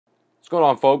What's going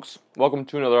on, folks? Welcome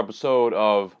to another episode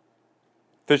of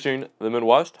Fishing the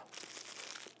Midwest.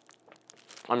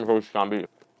 I'm your host, Sean B.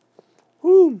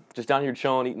 Woo! Just down here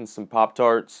chilling, eating some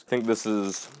Pop-Tarts. I think this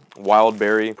is wild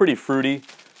berry. Pretty fruity.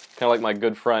 Kind of like my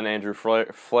good friend Andrew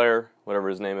Flair, whatever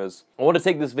his name is. I want to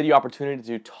take this video opportunity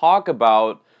to talk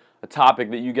about a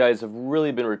topic that you guys have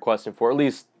really been requesting for, at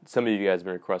least some of you guys have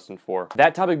been requesting for.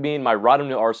 That topic being my rod and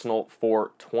reel arsenal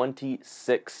for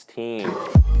 2016.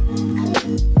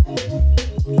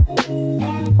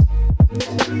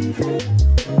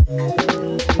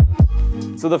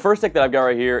 So the first stick that I've got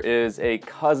right here is a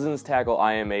Cousins Tackle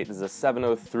IM8. This is a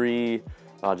 703,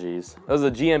 oh geez. This is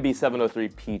a GMB 703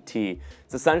 PT.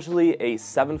 It's essentially a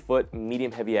 7-foot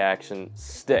medium heavy action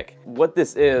stick. What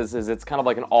this is it's kind of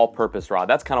like an all-purpose rod.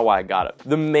 That's kind of why I got it.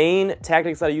 The main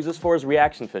tactics that I use this for is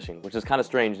reaction fishing, which is kind of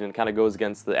strange and it kind of goes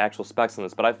against the actual specs on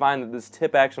this, but I find that this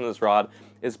tip action on this rod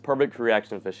is perfect for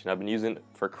reaction fishing. I've been using it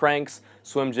for cranks,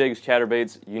 swim jigs,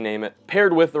 chatterbaits, you name it.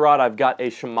 Paired with the rod, I've got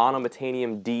a Shimano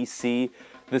Metanium DC.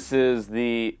 This is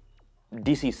the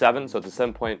DC7, so it's a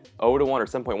 7.0 to 1 or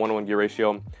 7.1 to 1 gear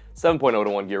ratio, 7.0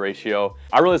 to 1 gear ratio.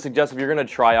 I really suggest if you're going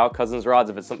to try out Cousins rods,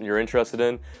 if it's something you're interested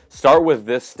in, start with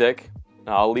this stick.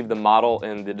 I'll leave the model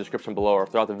in the description below or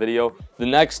throughout the video. The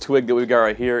next twig that we've got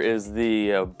right here is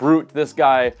the Brute. This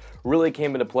guy really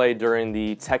came into play during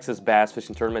the Texas Bass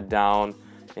Fishing Tournament down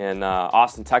in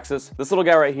Austin, Texas. This little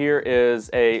guy right here is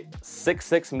a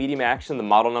 6.6 medium action. The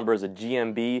model number is a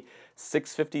GMB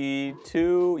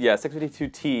 652, yeah,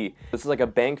 652T. This is like a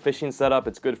bank fishing setup.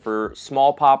 It's good for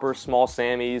small poppers, small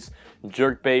sammies,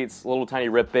 jerk baits, little tiny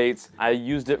rip baits. I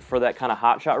used it for that kind of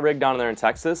hot shot rig down there in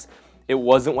Texas. It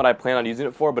wasn't what I planned on using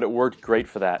it for, but it worked great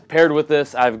for that. Paired with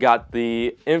this, I've got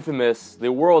the infamous,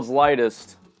 the world's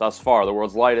lightest, thus far, the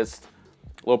world's lightest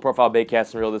low profile bait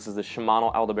casting reel. This is the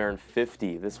Shimano Aldebaran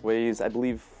 50. This weighs, I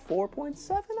believe,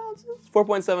 4.7 ounces?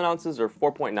 4.7 ounces or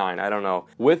 4.9, I don't know.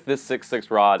 With this 6.6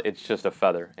 rod, it's just a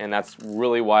feather. And that's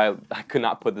really why I could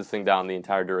not put this thing down the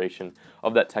entire duration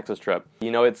of that Texas trip. You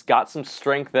know, it's got some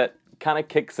strength that kind of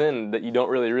kicks in that you don't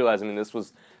really realize. I mean, this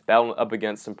was battling up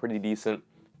against some pretty decent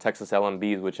Texas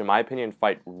LMBs, which in my opinion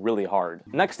fight really hard.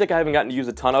 Next stick I haven't gotten to use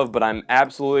a ton of, but I'm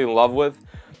absolutely in love with.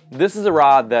 This is a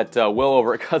rod that Will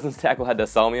over at Cousins Tackle had to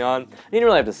sell me on. He didn't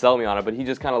really have to sell me on it, but he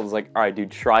just kind of was like, all right,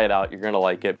 dude, try it out. You're going to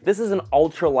like it. This is an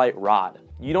ultralight rod.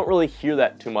 You don't really hear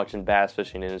that too much in bass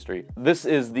fishing industry. This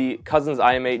is the Cousins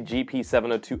IM8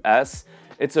 GP702S.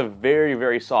 It's a very,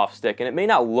 very soft stick, and it may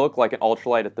not look like an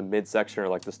ultralight at the midsection or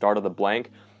like the start of the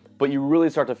blank, but you really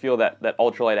start to feel that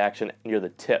ultralight action near the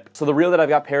tip. So the reel that I've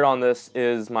got paired on this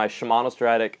is my Shimano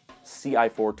Stratic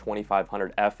CI4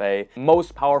 2500 FA.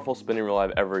 Most powerful spinning reel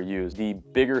I've ever used. The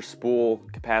bigger spool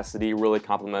capacity really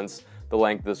complements the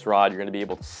length of this rod. You're going to be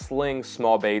able to sling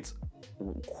small baits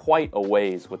quite a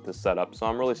ways with this setup, so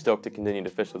I'm really stoked to continue to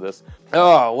fish with this.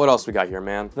 Oh, what else we got here,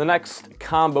 man? The next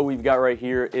combo we've got right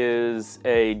here is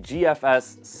a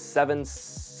GFS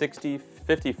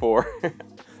 760-54.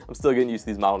 I'm still getting used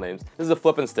to these model names. This is a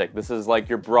flipping stick. This is like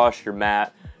your brush, your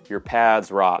mat, your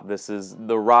pads rod. This is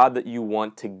the rod that you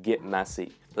want to get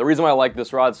messy. The reason why I like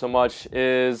this rod so much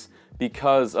is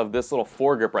because of this little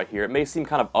foregrip right here. It may seem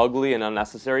kind of ugly and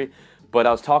unnecessary, but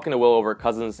I was talking to Will over at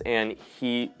Cousins and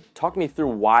he talked me through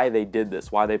why they did this,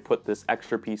 why they put this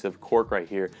extra piece of cork right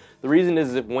here. The reason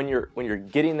is if when you're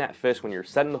getting that fish, when you're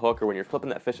setting the hook or when you're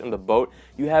flipping that fish in the boat,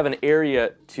 you have an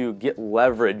area to get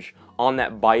leverage on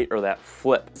that bite or that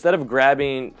flip. Instead of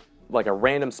grabbing like a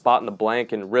random spot in the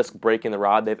blank and risk breaking the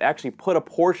rod, they've actually put a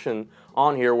portion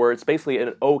on here where it's basically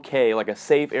an okay, like a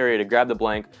safe area to grab the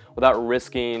blank without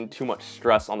risking too much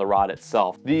stress on the rod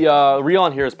itself. The reel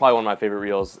on here is probably one of my favorite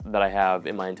reels that I have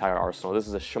in my entire arsenal. This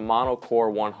is a Shimano Core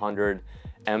 100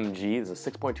 MG. This is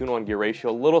a 6.2 to 1 gear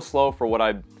ratio, a little slow for what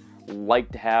I'd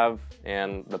like to have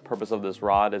and the purpose of this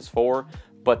rod is for,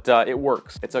 but it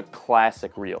works. It's a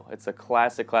classic reel. It's a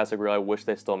classic reel. I wish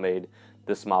they still made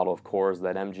this model of cores.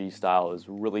 That MG style is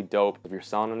really dope. If you're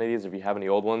selling any of these, if you have any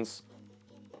old ones,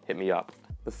 hit me up.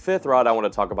 The fifth rod I want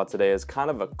to talk about today is kind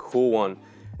of a cool one.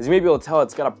 As you may be able to tell,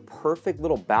 it's got a perfect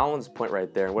little balance point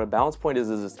right there. And what a balance point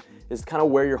is kind of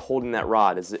where you're holding that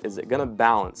rod. Is it going to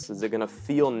balance? Is it going to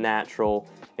feel natural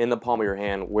in the palm of your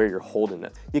hand where you're holding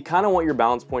it? You kind of want your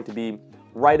balance point to be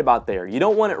right about there. You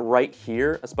don't want it right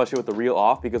here, especially with the reel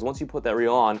off, because once you put that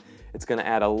reel on, it's going to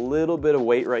add a little bit of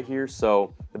weight right here.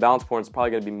 So the balance point is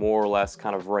probably going to be more or less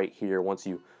kind of right here once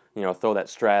you throw that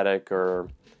Stratic or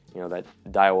that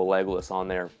Daiwa legless on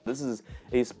there. This is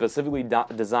a specifically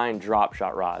designed drop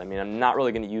shot rod. I mean, I'm not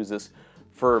really going to use this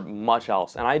for much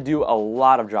else, and I do a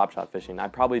lot of drop shot fishing. I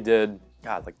probably did,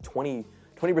 God, like 20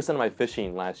 20% of my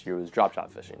fishing last year was drop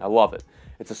shot fishing. I love it.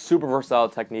 It's a super versatile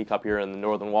technique up here in the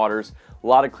northern waters. A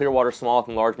lot of clear water, smallmouth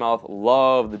and largemouth.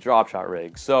 Love the drop shot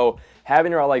rig. So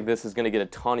having a rod like this is going to get a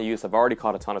ton of use. I've already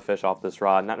caught a ton of fish off this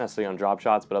rod, not necessarily on drop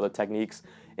shots, but other techniques.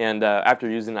 And after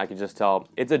using it, I can just tell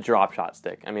it's a drop shot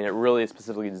stick. I mean, it really is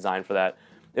specifically designed for that.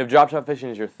 If drop shot fishing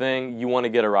is your thing, you want to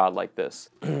get a rod like this.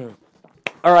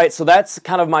 Alright, so that's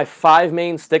kind of my 5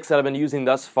 main sticks that I've been using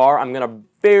thus far. I'm going to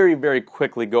very, very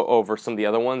quickly go over some of the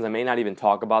other ones. I may not even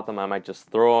talk about them. I might just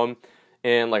throw them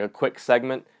in like a quick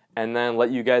segment and then let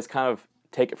you guys kind of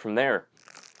take it from there.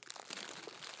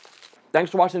 Thanks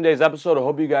for watching today's episode. I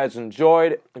hope you guys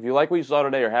enjoyed. If you like what you saw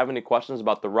today or have any questions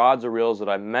about the rods or reels that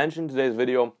I mentioned in today's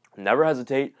video, never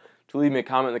hesitate to leave me a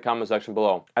comment in the comment section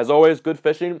below. As always, good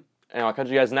fishing, and I'll catch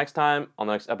you guys next time on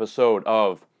the next episode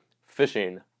of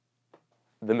Fishing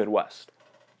the Midwest.